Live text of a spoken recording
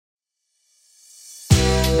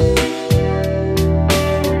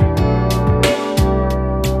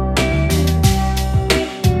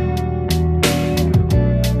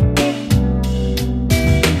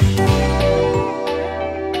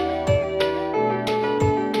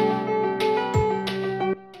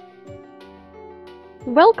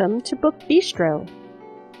Welcome to Book Bistro,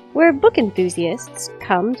 where book enthusiasts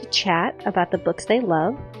come to chat about the books they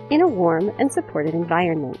love in a warm and supportive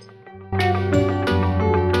environment.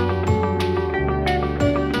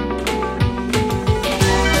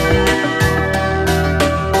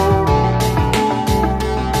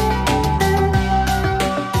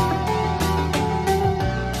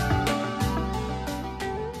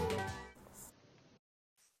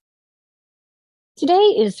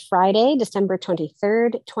 Today is Friday, December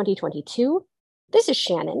 23rd, 2022. This is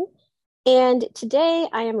Shannon, and today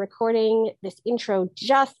I am recording this intro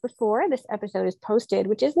just before this episode is posted,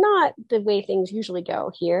 which is not the way things usually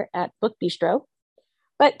go here at Book Bistro.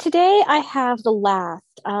 But today I have the last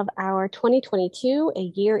of our 2022 A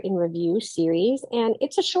Year in Review series, and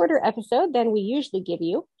it's a shorter episode than we usually give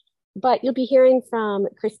you, but you'll be hearing from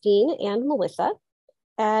Christine and Melissa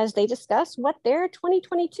as they discuss what their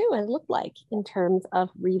 2022 has looked like in terms of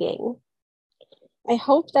reading. I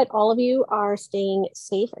hope that all of you are staying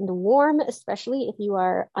safe and warm, especially if you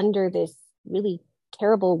are under this really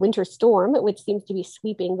terrible winter storm, which seems to be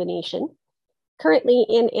sweeping the nation. Currently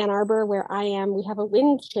in Ann Arbor, where I am, we have a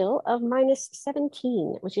wind chill of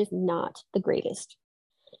 -17, which is not the greatest.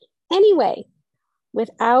 Anyway,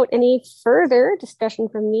 without any further discussion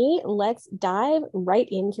from me, let's dive right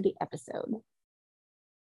into the episode.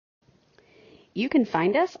 You can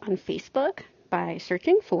find us on Facebook by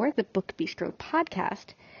searching for the Book Bistro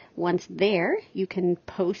podcast. Once there, you can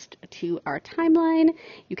post to our timeline.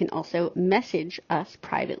 You can also message us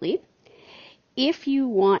privately. If you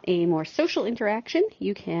want a more social interaction,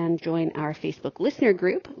 you can join our Facebook listener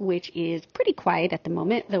group, which is pretty quiet at the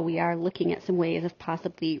moment, though we are looking at some ways of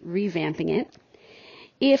possibly revamping it.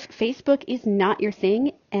 If Facebook is not your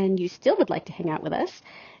thing and you still would like to hang out with us,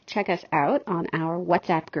 check us out on our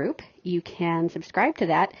WhatsApp group. You can subscribe to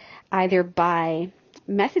that either by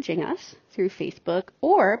messaging us through Facebook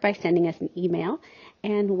or by sending us an email,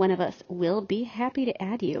 and one of us will be happy to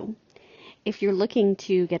add you. If you're looking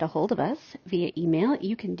to get a hold of us via email,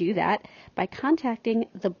 you can do that by contacting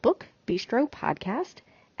the Book Bistro podcast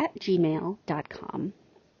at gmail.com.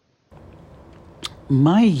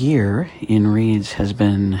 My year in reads has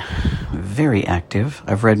been very active.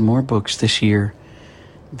 I've read more books this year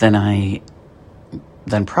than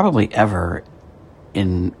probably ever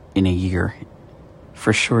in a year,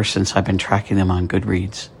 for sure, since I've been tracking them on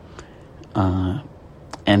Goodreads.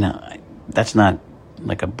 That's not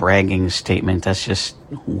like a bragging statement. That's just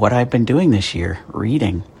what I've been doing this year,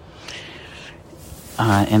 reading.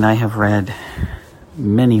 And I have read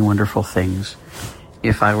many wonderful things.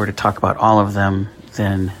 If I were to talk about all of them,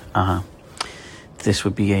 then this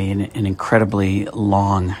would be an incredibly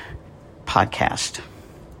long podcast.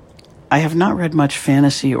 I have not read much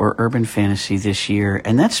fantasy or urban fantasy this year,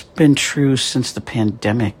 and that's been true since the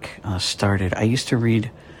pandemic started. I used to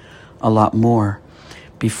read a lot more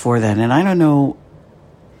before that, and I don't know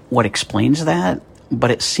what explains that,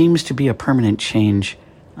 but it seems to be a permanent change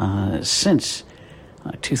since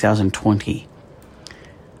 2020.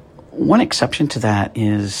 One exception to that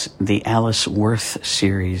is the Alice Worth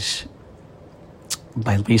series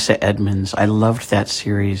by Lisa Edmonds. I loved that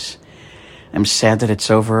series. I'm sad that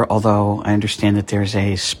it's over, although I understand that there's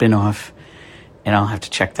a spin-off, and I'll have to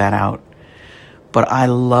check that out. But I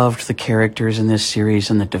loved the characters in this series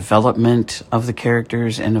and the development of the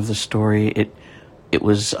characters and of the story. It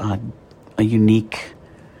was a unique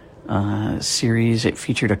series. It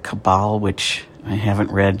featured a cabal, which I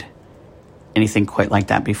haven't read anything quite like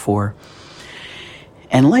that before.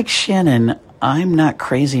 And like Shannon, I'm not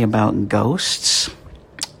crazy about ghosts,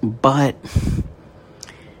 but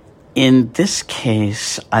in this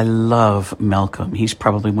case, I love Malcolm. He's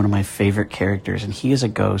probably one of my favorite characters, and he is a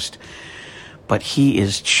ghost, but he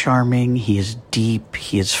is charming, he is deep,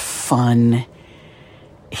 he is fun.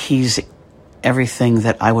 He's everything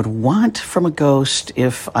that I would want from a ghost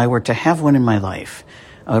if I were to have one in my life.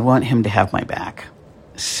 I would want him to have my back.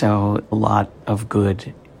 So a lot of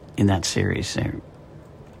good in that series there.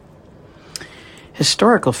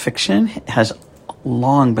 Historical fiction has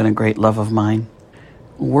long been a great love of mine.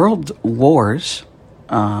 World wars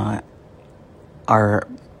are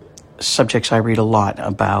subjects I read a lot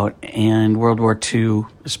about, and World War II,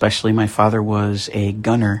 especially. My father was a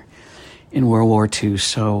gunner in World War II,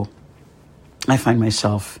 so I find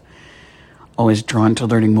myself always drawn to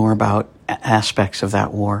learning more about aspects of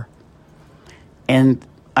that war. And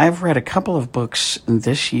I've read a couple of books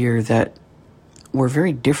this year that were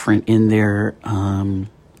very different in their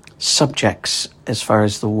subjects as far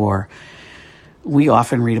as the war. We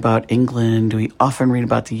often read about England, we often read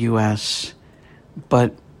about the U.S.,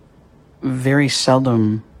 but very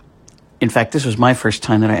seldom in fact, this was my first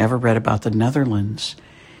time that I ever read about the Netherlands.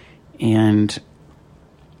 And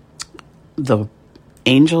The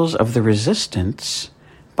Angels of the Resistance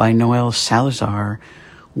by Noel Salazar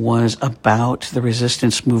was about the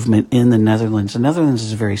resistance movement in the Netherlands. The Netherlands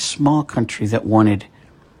is a very small country that wanted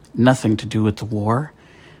nothing to do with the war.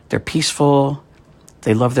 They're peaceful.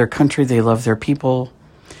 They love their country. They love their people.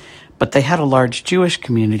 But they had a large Jewish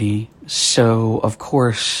community. So, of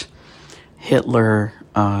course, Hitler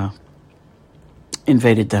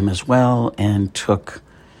invaded them as well and took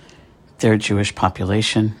their Jewish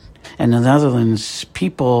population. And the Netherlands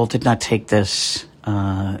people did not take this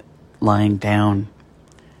lying down.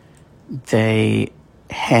 They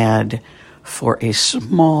had, for a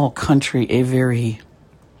small country, a very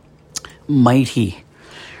mighty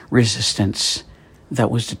resistance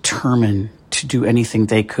that was determined to do anything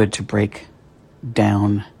they could to break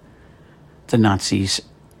down the Nazis'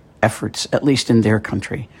 efforts, at least in their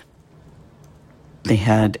country. They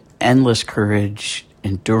had endless courage,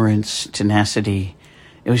 endurance, tenacity.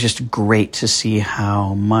 It was just great to see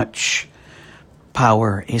how much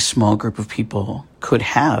power a small group of people could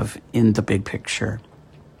have in the big picture.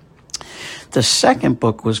 The second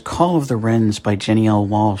book was Call of the Wrens by Jenny L.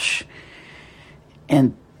 Walsh.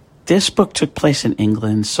 And this book took place in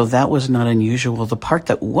England, so that was not unusual. The part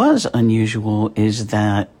that was unusual is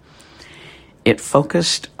that it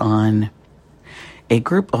focused on a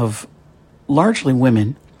group of largely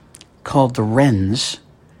women called the Wrens,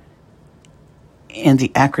 and the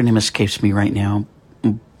acronym escapes me right now,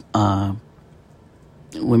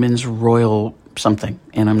 Women's Royal something,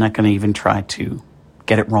 and I'm not going to even try to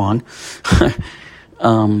get it wrong.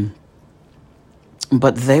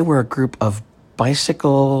 But they were a group of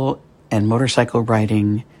bicycle and motorcycle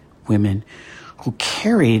riding women who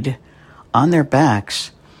carried on their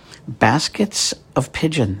backs baskets of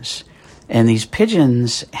pigeons. And these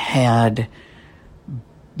pigeons had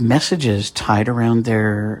messages tied around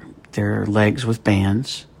their legs with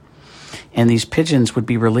bands. And these pigeons would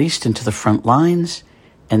be released into the front lines,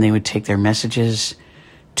 and they would take their messages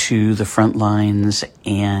to the front lines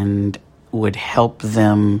and would help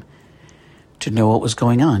them to know what was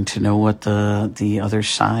going on, to know what the other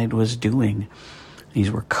side was doing.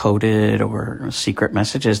 These were coded or secret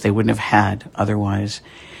messages they wouldn't have had otherwise.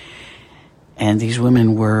 And these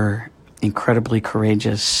women were incredibly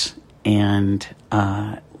courageous. And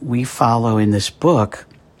we follow in this book,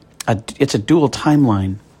 it's a dual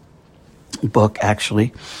timeline book,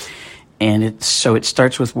 actually. And it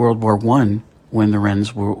starts with World War I, when the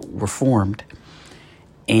Wrens were formed.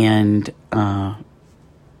 And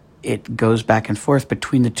it goes back and forth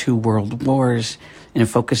between the two world wars, and it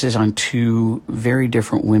focuses on two very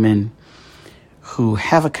different women who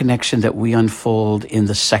have a connection that we unfold in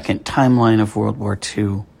the second timeline of World War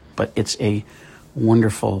II. But it's a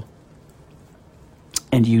wonderful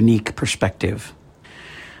and unique perspective.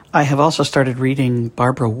 I have also started reading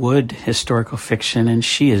Barbara Wood historical fiction, and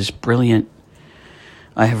she is brilliant.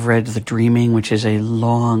 I have read The Dreaming, which is a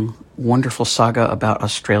long, wonderful saga about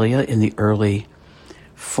Australia in the early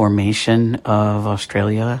formation of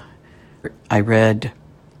Australia. I read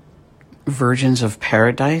Virgins of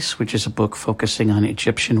Paradise, which is a book focusing on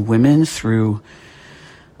Egyptian women through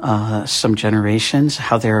some generations,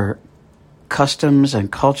 how their customs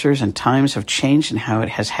and cultures and times have changed and how it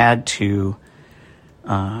has had to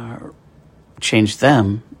change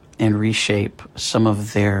them and reshape some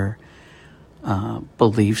of their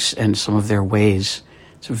beliefs and some of their ways.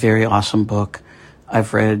 It's a very awesome book.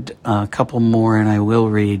 I've read a couple more, and I will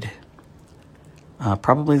read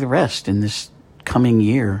probably the rest in this coming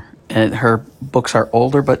year. And her books are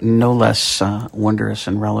older, but no less wondrous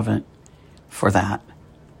and relevant for that.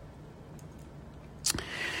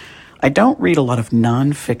 I don't read a lot of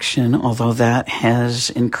nonfiction, although that has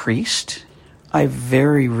increased. I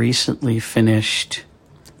very recently finished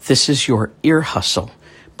This Is Your Ear Hustle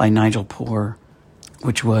by Nigel Poor,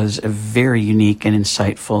 which was a very unique and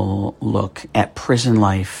insightful look at prison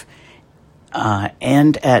life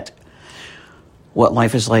and at what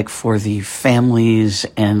life is like for the families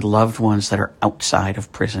and loved ones that are outside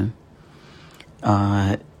of prison.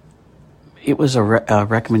 It was a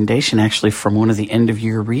recommendation, actually, from one of the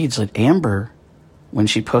end-of-year reads that Amber, when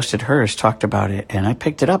she posted hers, talked about it, and I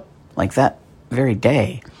picked it up like that very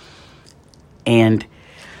day. And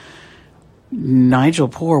Nigel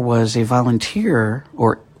Poor was a volunteer,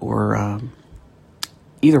 or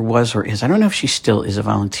either was or is. I don't know if she still is a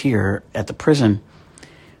volunteer at the prison,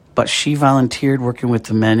 but she volunteered working with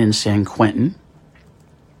the men in San Quentin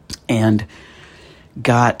and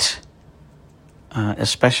got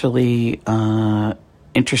especially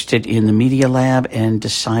interested in the Media Lab and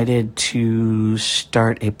decided to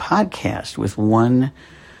start a podcast with one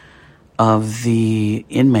of the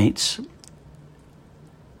inmates.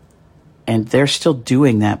 And they're still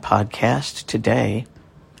doing that podcast today.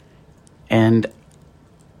 And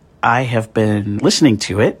I have been listening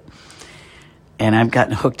to it, and I've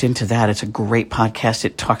gotten hooked into that. It's a great podcast.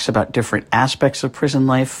 It talks about different aspects of prison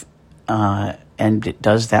life, and it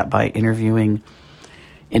does that by interviewing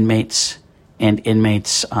inmates and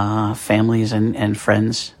inmates' families and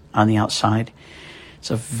friends on the outside.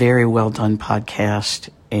 It's a very well done podcast,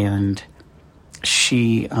 and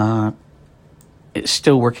she is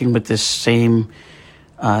still working with this same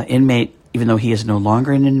inmate, even though he is no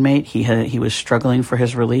longer an inmate. He was struggling for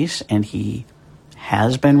his release, and he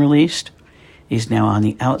has been released. He's now on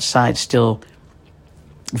the outside, still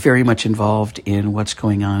very much involved in what's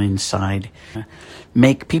going on inside.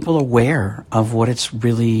 Make people aware of what it's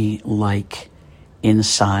really like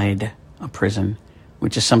inside a prison,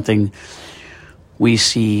 which is something we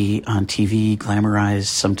see on TV, glamorized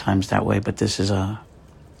sometimes that way, but this is a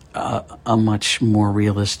much more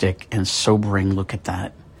realistic and sobering look at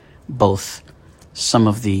that. Both some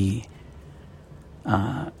of the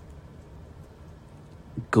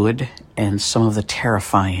good and some of the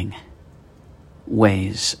terrifying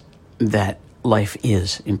ways that life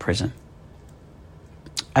is in prison.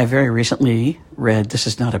 I very recently read This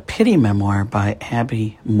Is Not a Pity Memoir by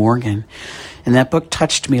Abby Morgan, and that book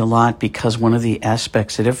touched me a lot because one of the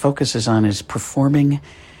aspects that it focuses on is performing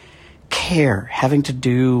care, having to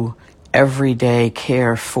do everyday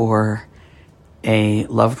care for a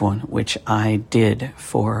loved one, which I did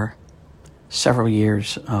for several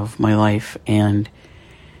years of my life, and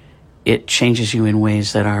it changes you in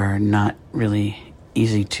ways that are not really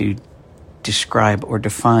easy to describe or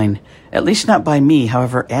define, at least not by me.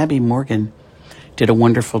 However, Abby Morgan did a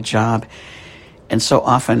wonderful job, and so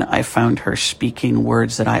often I found her speaking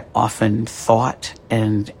words that I often thought,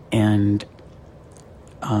 and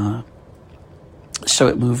so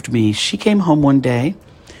it moved me. She came home one day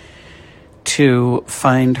to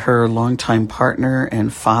find her longtime partner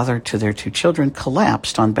and father to their 2 children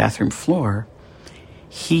collapsed on bathroom floor.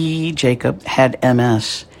 He, Jacob, had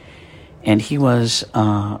MS, and he was,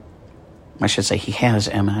 he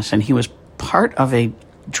has MS, and he was part of a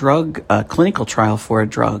drug, clinical trial for a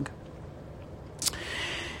drug.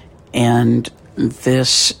 And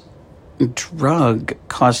this drug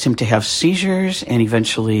caused him to have seizures and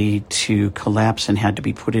eventually to collapse and had to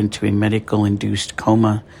be put into a medical-induced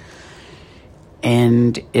coma.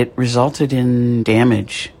 And it resulted in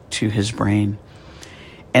damage to his brain.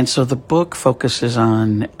 And so the book focuses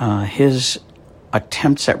on his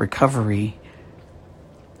attempts at recovery.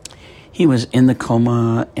 He was in the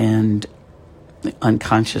coma and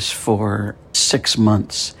unconscious for 6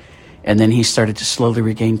 months. And then he started to slowly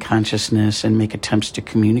regain consciousness and make attempts to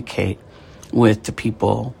communicate with the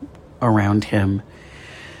people around him.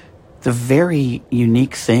 The very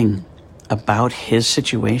unique thing about his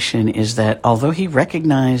situation is that although he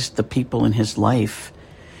recognized the people in his life,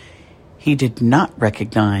 he did not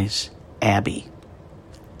recognize Abby,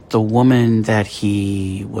 the woman that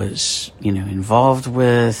he was, involved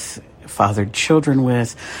with, fathered children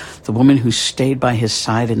with, the woman who stayed by his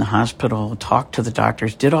side in the hospital, talked to the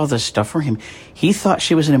doctors, did all this stuff for him. He thought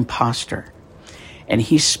she was an imposter. And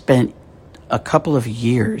he spent a couple of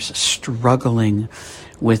years struggling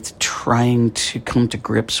with trying to come to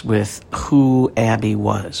grips with who Abby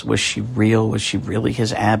was. Was she real? Was she really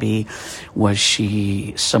his Abby? Was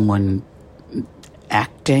she someone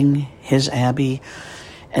acting his Abby?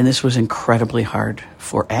 And this was incredibly hard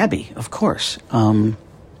for Abby, of course,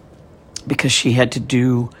 because she had to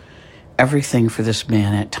do everything for this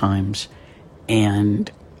man at times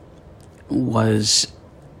and was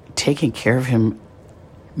taking care of him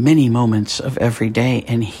many moments of every day,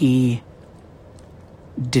 and he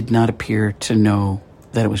did not appear to know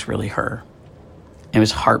that it was really her. It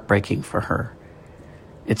was heartbreaking for her.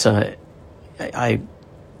 I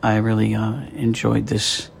really enjoyed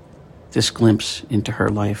this glimpse into her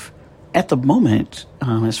life. At the moment,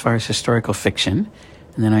 as far as historical fiction,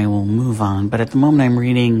 and then I will move on, but at the moment I'm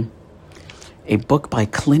reading a book by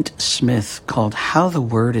Clint Smith called How the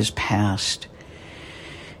Word is Passed.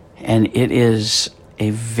 And it is a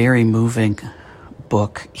very moving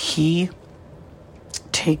book. He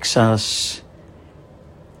takes us,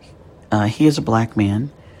 he is a black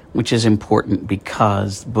man, which is important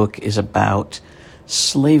because the book is about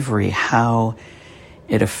slavery, how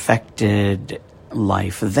it affected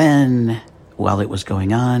life then, while it was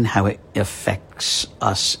going on, how it affects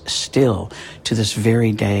us still to this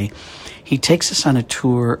very day. He takes us on a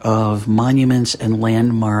tour of monuments and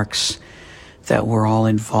landmarks that were all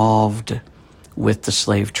involved with the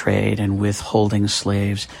slave trade and with holding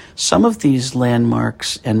slaves. Some of these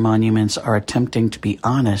landmarks and monuments are attempting to be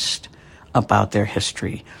honest about their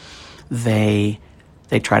history. They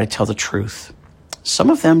try to tell the truth. Some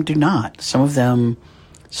of them do not. Some of them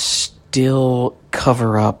still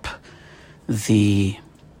cover up the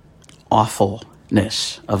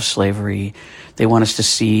awfulness of slavery. They want us to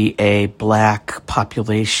see a black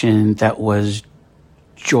population that was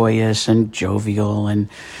joyous and jovial and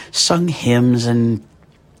sung hymns and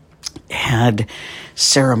had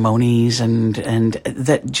ceremonies and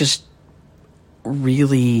that just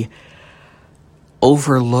really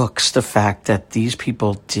overlooks the fact that these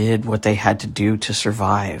people did what they had to do to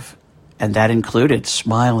survive. And that included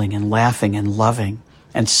smiling and laughing and loving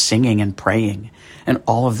and singing and praying and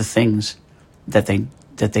all of the things that they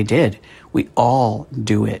did. We all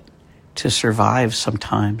do it to survive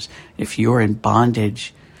sometimes. If you're in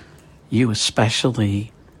bondage, you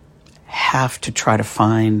especially have to try to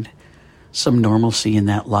find some normalcy in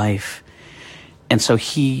that life. And so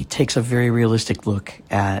he takes a very realistic look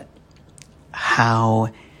at how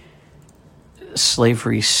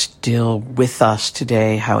slavery is still with us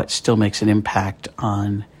today, how it still makes an impact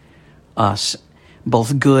on us,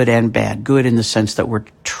 both good and bad. Good in the sense that we're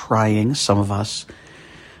trying, some of us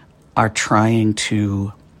are trying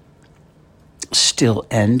to still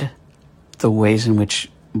end the ways in which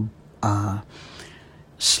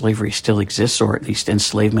slavery still exists, or at least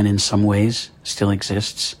enslavement in some ways still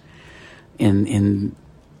exists in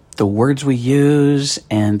the words we use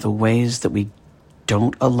and the ways that we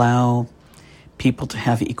don't allow people to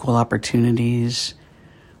have equal opportunities,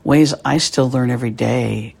 ways I still learn every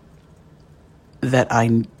day that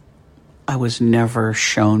I was never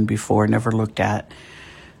shown before, never looked at,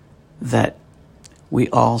 that we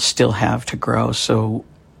all still have to grow. So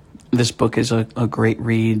this book is a great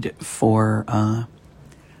read for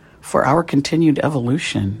our continued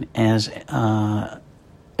evolution as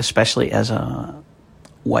especially as a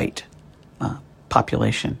white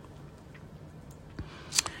population.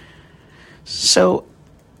 So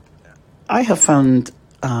I have found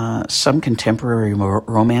some contemporary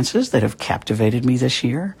romances that have captivated me this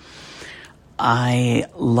year. I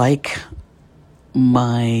like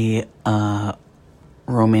my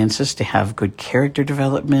romances to have good character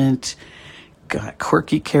development, got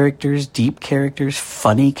quirky characters, deep characters,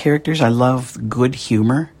 funny characters. I love good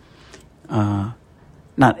humor. Not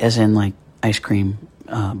as in like ice cream,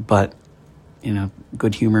 but,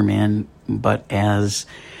 good humor, man, but as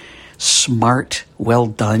smart, well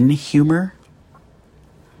done humor.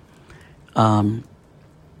 And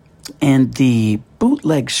the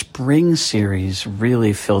Bootleg Spring series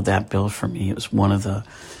really filled that bill for me. It was one of the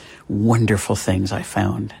wonderful things I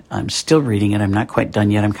found. I'm still reading it. I'm not quite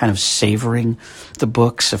done yet. I'm kind of savoring the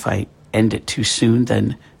books. If I end it too soon,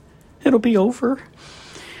 then it'll be over.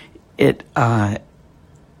 It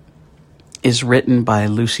is written by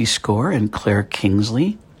Lucy Score and Claire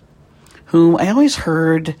Kingsley, whom I always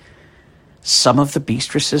heard some of the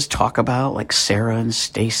Beastresses talk about, like Sarah and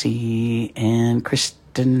Stacy and Kristen.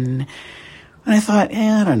 And I thought,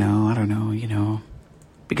 I don't know,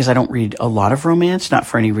 because I don't read a lot of romance, not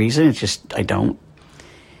for any reason. It's just, I don't.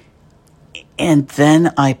 And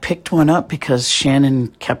then I picked one up because Shannon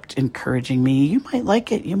kept encouraging me, you might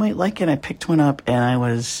like it. I picked one up and I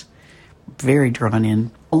was very drawn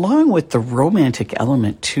in. Along with the romantic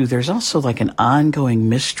element too, there's also like an ongoing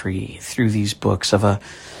mystery through these books of a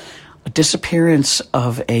disappearance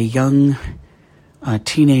of a young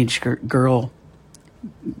teenage girl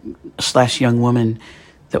 / young woman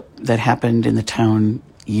that happened in the town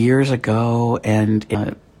years ago,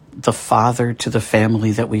 and the father to the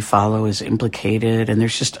family that we follow is implicated, and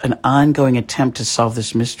there's just an ongoing attempt to solve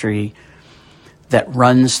this mystery that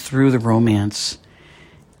runs through the romance,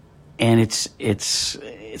 and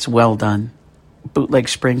it's well done. Bootleg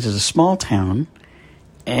Springs is a small town,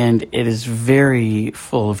 and it is very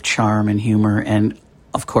full of charm and humor and,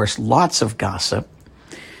 of course, lots of gossip.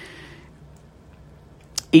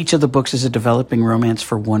 Each of the books is a developing romance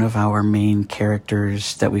for one of our main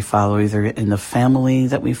characters that we follow, either in the family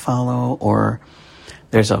that we follow, or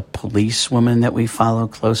there's a policewoman that we follow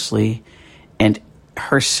closely, and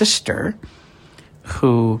her sister,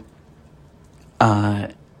 who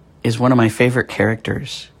is one of my favorite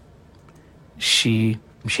characters. She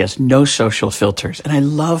has no social filters, and I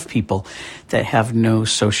love people that have no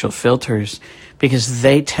social filters because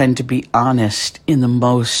they tend to be honest in the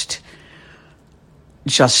most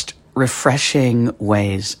just refreshing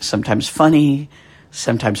ways, sometimes funny,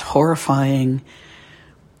 sometimes horrifying,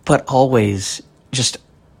 but always just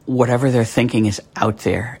whatever they're thinking is out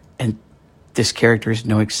there. And this character is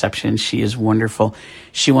no exception. She is wonderful.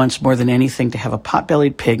 She wants more than anything to have a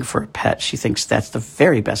pot-bellied pig for a pet. She thinks that's the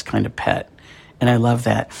very best kind of pet. And I love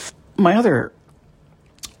that. My other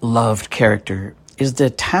loved character is the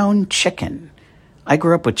town chicken. I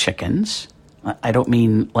grew up with chickens. I don't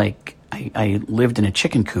mean like I lived in a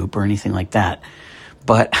chicken coop or anything like that.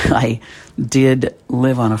 But I did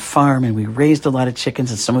live on a farm, and we raised a lot of chickens,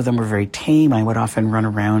 and some of them were very tame. I would often run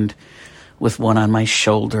around with one on my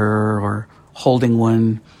shoulder or holding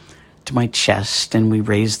one to my chest, and we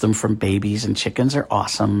raised them from babies. And chickens are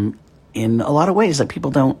awesome in a lot of ways that people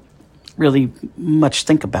don't really much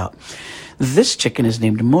think about. This chicken is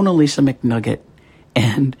named Mona Lisa McNugget,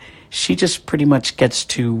 and she just pretty much gets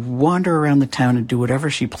to wander around the town and do whatever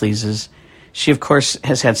she pleases. She, of course,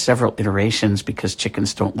 has had several iterations because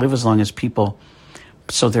chickens don't live as long as people.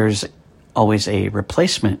 So there's always a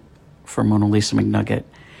replacement for Mona Lisa McNugget.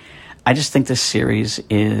 I just think this series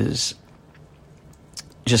is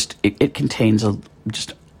just, it contains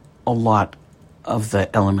just a lot of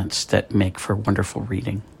the elements that make for wonderful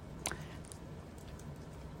reading.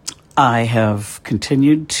 I have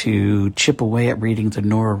continued to chip away at reading the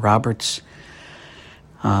Nora Roberts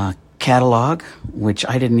catalog, which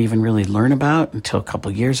I didn't even really learn about until a couple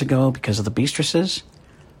years ago because of the Beastresses.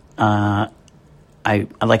 I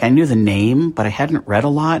knew the name, but I hadn't read a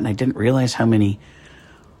lot, and I didn't realize how many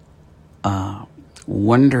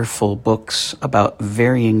wonderful books about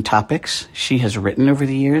varying topics she has written over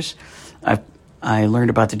the years. I learned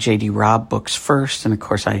about the J.D. Robb books first, and of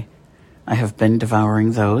course I have been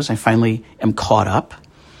devouring those. I finally am caught up,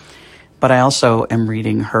 but I also am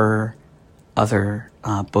reading her other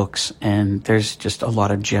books, and there's just a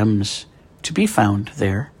lot of gems to be found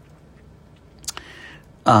there.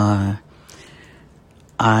 I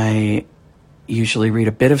usually read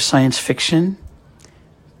a bit of science fiction.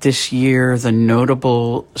 This year, the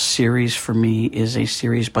notable series for me is a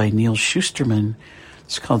series by Neal Shusterman.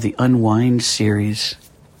 It's called the Unwind series,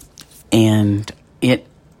 and it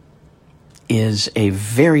is a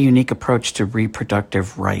very unique approach to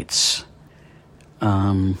reproductive rights.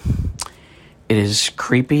 It is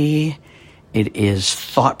creepy. It is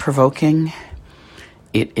thought-provoking.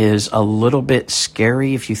 It is a little bit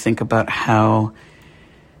scary if you think about how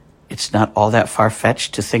it's not all that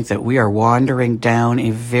far-fetched to think that we are wandering down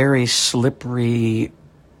a very slippery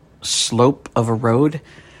slope of a road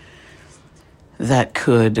that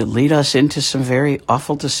could lead us into some very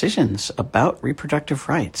awful decisions about reproductive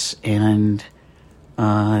rights. And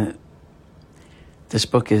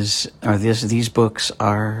these books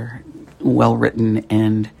are well written,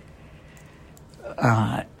 and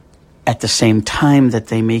at the same time that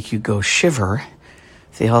they make you go shiver,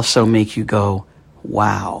 they also make you go,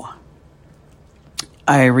 wow.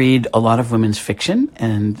 I read a lot of women's fiction,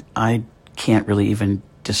 and I can't really even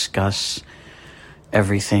discuss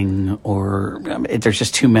everything, or there's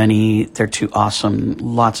just too many. They're too awesome.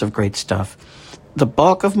 Lots of great stuff. The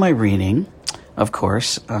bulk of my reading, of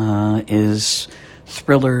course, is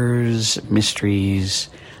thrillers, mysteries,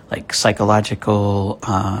 like psychological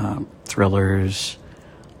thrillers,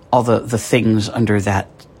 all the things under that,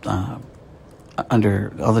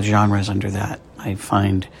 under all the genres under that, I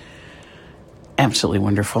find absolutely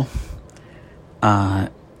wonderful.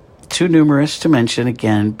 Too numerous to mention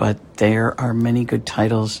again, but there are many good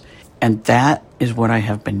titles, and that is what I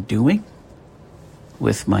have been doing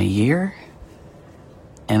with my year,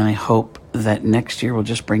 and I hope that next year will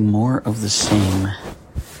just bring more of the same.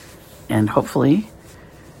 And hopefully,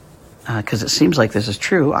 because it seems like this is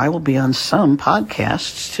true, I will be on some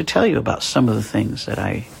podcasts to tell you about some of the things that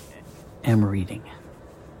I am reading.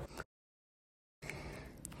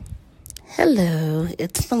 Hello,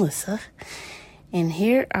 it's Melissa, and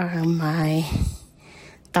here are my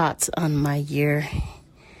thoughts on my year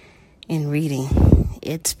in reading.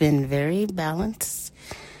 It's been very balanced,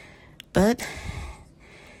 but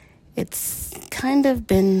it's kind of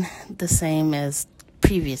been the same as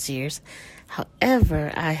previous years.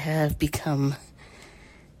 However, I have become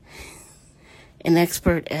an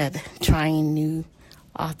expert at trying new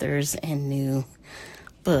authors and new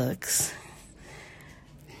books.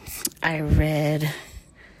 I read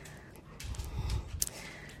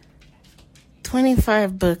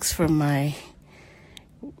 25 books for my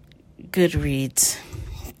Goodreads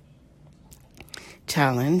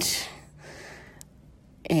challenge,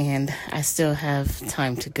 and I still have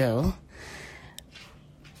time to go.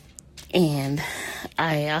 And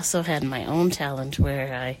I also had my own challenge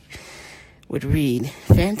where I would read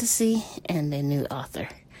fantasy and a new author.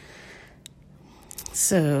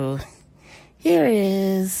 So here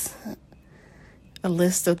is a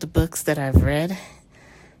list of the books that I've read,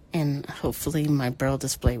 and hopefully my Braille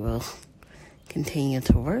display will continue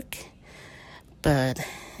to work. But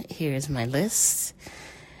here's my list.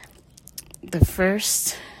 The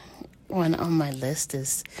first one on my list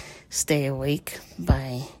is Stay Awake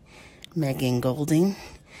by Megan Golding.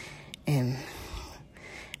 And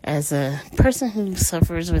as a person who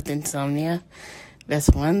suffers with insomnia, that's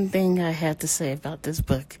one thing I have to say about this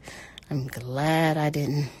book. I'm glad I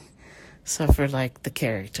didn't suffer like the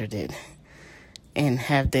character did and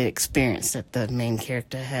have the experience that the main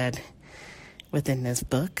character had within this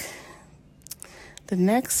book. The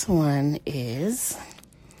next one is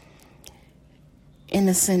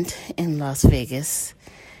Innocent in Las Vegas,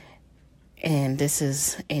 and this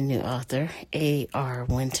is a new author, A.R.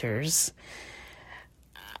 Winters.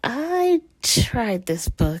 I tried this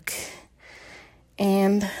book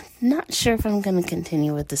and not sure if I'm going to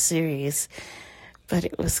continue with the series, but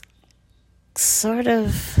it was sort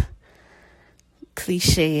of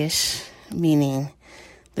cliche-ish, meaning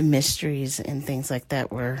the mysteries and things like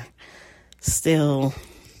that were still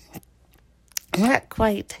not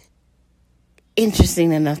quite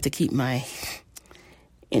interesting enough to keep my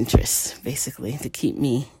interest, basically, to keep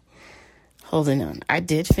me holding on. I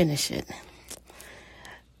did finish it,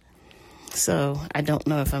 so I don't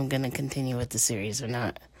know if I'm going to continue with the series or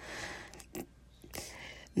not.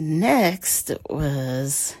 Next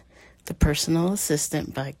was The Personal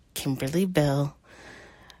Assistant by Kimberly Bell.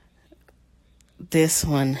 This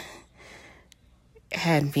one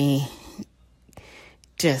had me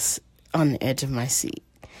just on the edge of my seat,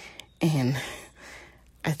 and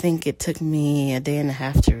I think it took me a day and a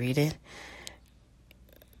half to read it.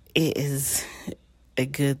 It is a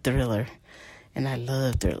good thriller, and I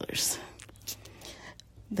love thrillers.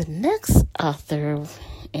 The next author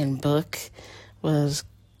and book was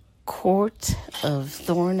Court of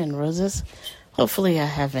Thorn and Roses. Hopefully I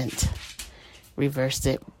haven't reversed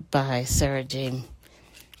it, by Sarah J.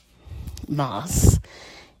 Maas.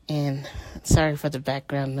 And sorry for the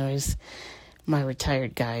background noise. My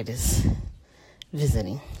retired guide is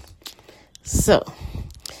visiting. So,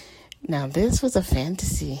 now this was a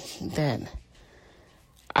fantasy that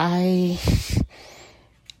I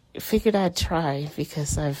figured I'd try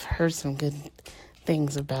because I've heard some good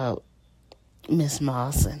things about Miss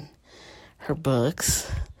Maas and her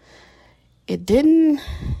books. It didn't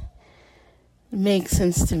make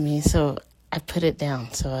sense to me, so I put it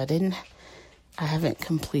down. So I haven't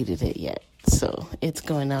completed it yet. So it's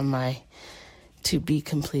going on my to be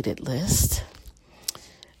completed list.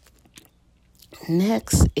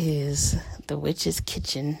 Next is the Witch's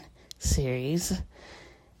Kitchen series,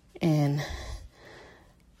 and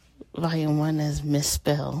volume 1 is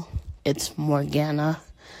Misspell. It's Morgana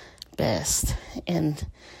Best, and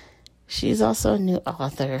she's also a new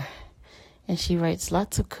author, and she writes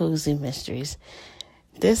lots of cozy mysteries.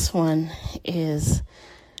 This one is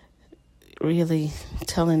really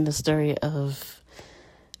telling the story of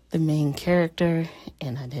the main character,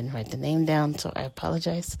 and I didn't write the name down, so I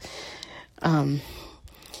apologize.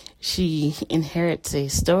 She inherits a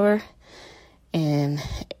store and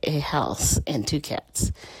a house and 2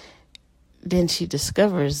 cats. Then she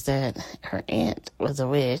discovers that her aunt was a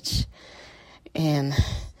witch, and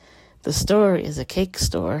the store is a cake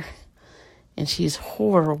store, and she's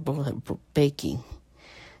horrible at baking.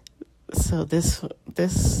 So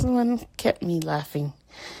this one kept me laughing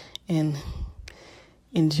and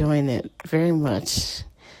enjoying it very much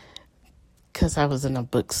because I was in a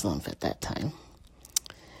book slump at that time.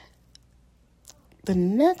 The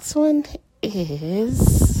next one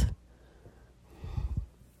is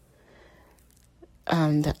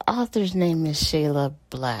the author's name is Shayla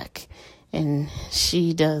Black, and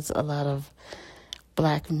she does a lot of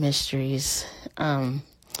Black mysteries. I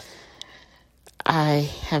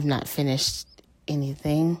have not finished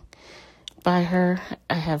anything by her.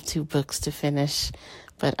 I have 2 books to finish,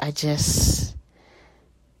 but I just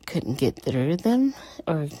couldn't get through them,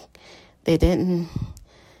 or they didn't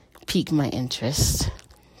pique my interest.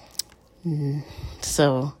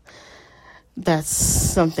 So that's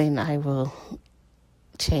something I will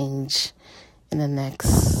change in the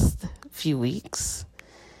next few weeks.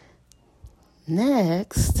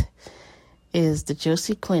 Next is the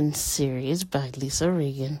Josie Quinn series by Lisa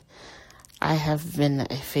Reagan. I have been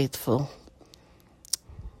a faithful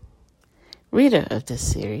reader of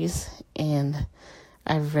this series, and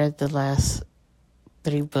I've read the last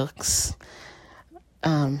 3 books.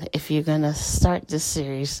 If you're going to start this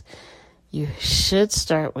series, you should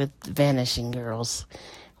start with Vanishing Girls,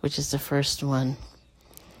 which is the first one.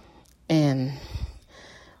 And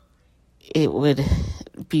it would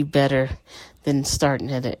be better than starting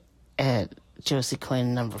it at Josie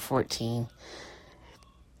Quinn number 14.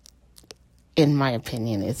 In my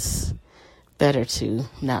opinion, it's better to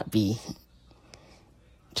not be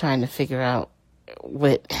trying to figure out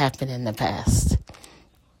what happened in the past.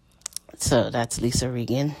 So that's Lisa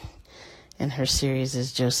Regan, and her series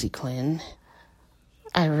is Josie Quinn.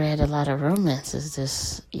 I read a lot of romances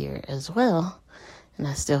this year as well, and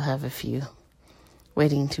I still have a few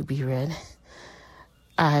waiting to be read.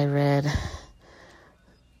 I read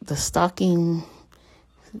The Stalking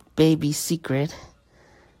Baby Secret,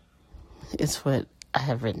 is what I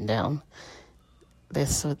have written down.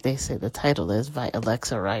 That's what they say the title is, by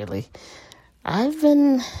Alexa Riley. I've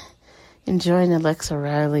been enjoying Alexa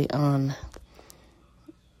Riley on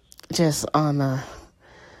a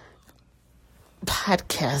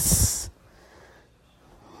podcast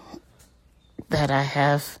that I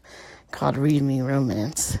have called Read Me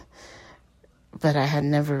Romance, but I had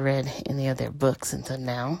never read any of their books until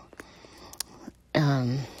now.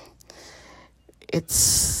 It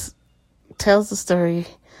tells the story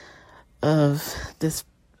of this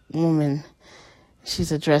woman.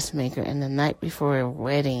 She's a dressmaker, and the night before her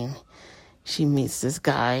wedding, she meets this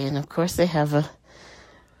guy, and of course they have a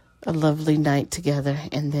lovely night together,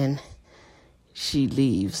 and then she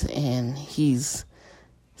leaves, and he's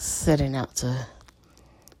setting out to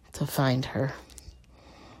find her.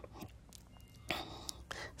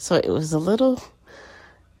 So it was a little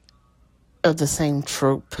of the same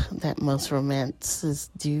trope that most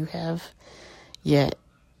romances do have, yet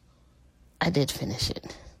I did finish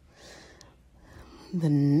it. The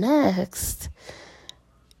next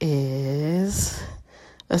is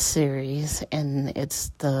a series, and it's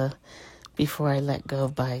the Before I Let Go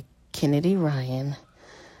by Kennedy Ryan,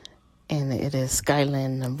 and it is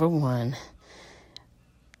Skyland number 1.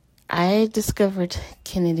 I discovered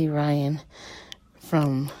Kennedy Ryan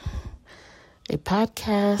from a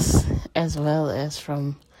podcast as well as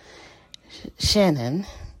from Shannon,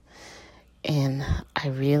 and I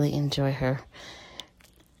really enjoy her.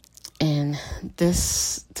 And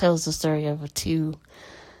this tells the story of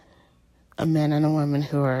a man and a woman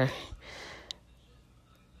who are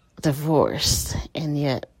divorced, and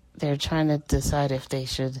yet they're trying to decide if they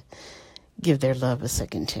should give their love a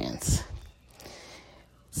second chance.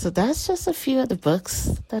 So that's just a few of the books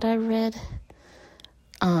that I read.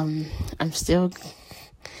 I'm still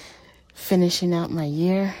finishing out my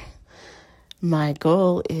year. My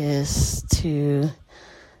goal is to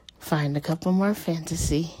find a couple more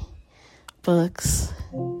fantasy books,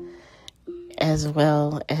 as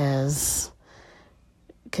well as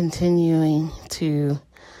continuing to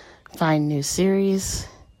find new series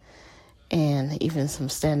and even some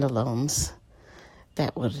standalones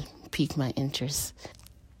that would pique my interest.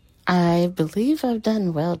 I believe I've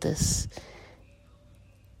done well this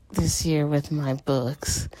year with my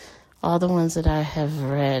books. All the ones that I have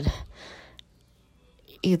read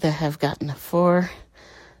either have gotten a 4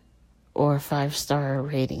 or 5-star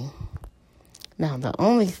rating. Now, the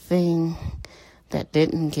only thing that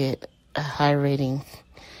didn't get a high rating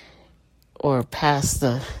or past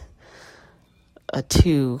a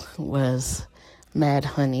 2 was Mad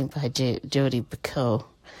Honey by Jodi Picoult.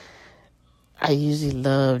 I usually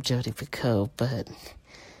love Jodi Picoult, but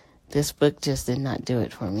this book just did not do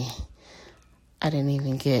it for me. I didn't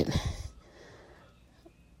even get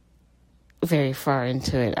very far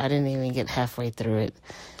into it. I didn't even get halfway through it.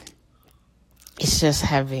 It's just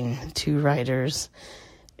having 2 writers,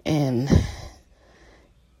 and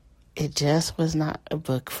it just was not a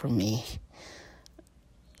book for me.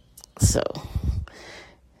 So,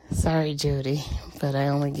 sorry, Jodi, but I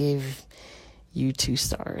only gave you 2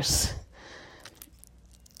 stars.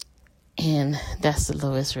 And that's the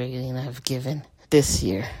lowest rating I've given this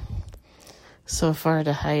year. So far,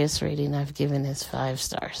 the highest rating I've given is 5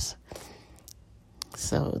 stars.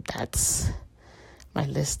 So that's my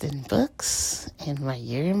list in books and my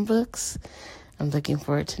year in books. I'm looking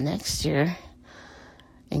forward to next year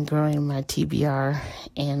and growing my TBR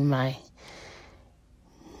and my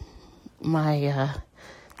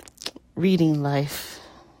reading life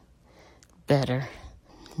better.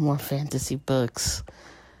 More fantasy books.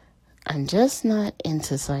 I'm just not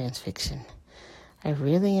into science fiction. I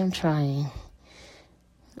really am trying,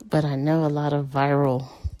 but I know a lot of viral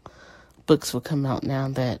books will come out now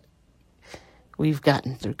that we've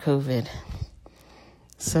gotten through COVID.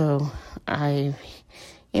 So I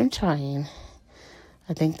am trying.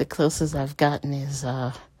 I think the closest I've gotten is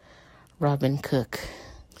Robin Cook.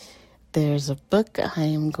 There's a book I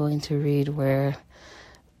am going to read where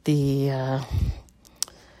the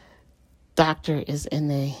doctor is in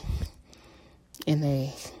a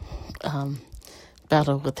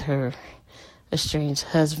battle with her estranged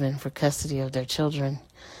husband for custody of their children,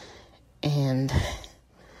 and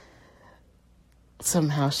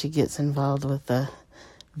somehow she gets involved with the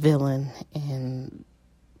villain, and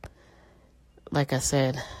like I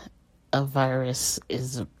said, a virus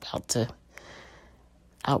is about to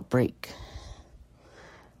outbreak.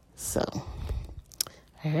 So,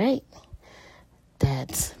 all right,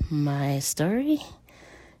 that's my story,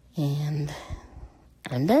 and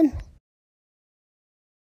I'm done.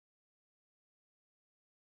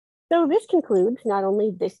 So this concludes not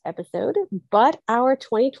only this episode, but our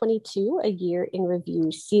 2022 A Year in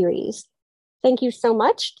Review series. Thank you so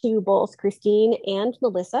much to both Christine and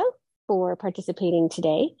Melissa for participating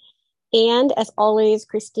today. And as always,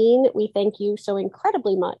 Christine, we thank you so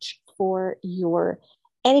incredibly much for your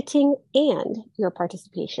editing and your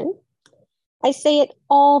participation. I say it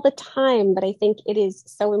all the time, but I think it is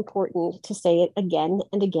so important to say it again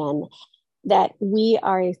and again, that we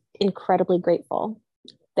are incredibly grateful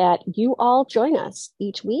that you all join us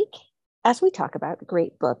each week as we talk about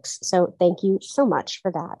great books. So thank you so much for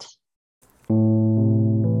that.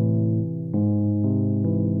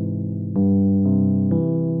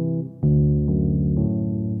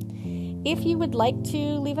 If you would like to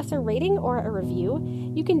leave us a rating or a review,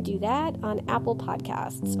 you can do that on Apple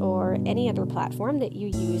Podcasts or any other platform that you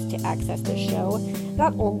use to access the show.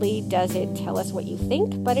 Not only does it tell us what you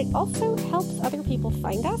think, but it also helps other people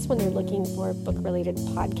find us when they're looking for book-related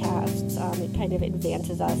podcasts. It kind of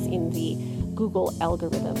advances us in the Google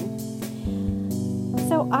algorithm.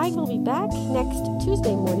 So I will be back next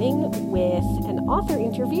Tuesday morning with an author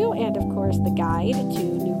interview and, of course, the guide to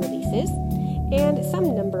new releases. And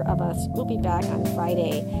some number of us will be back on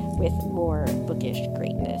Friday with more bookish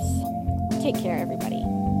greatness. Take care, everybody.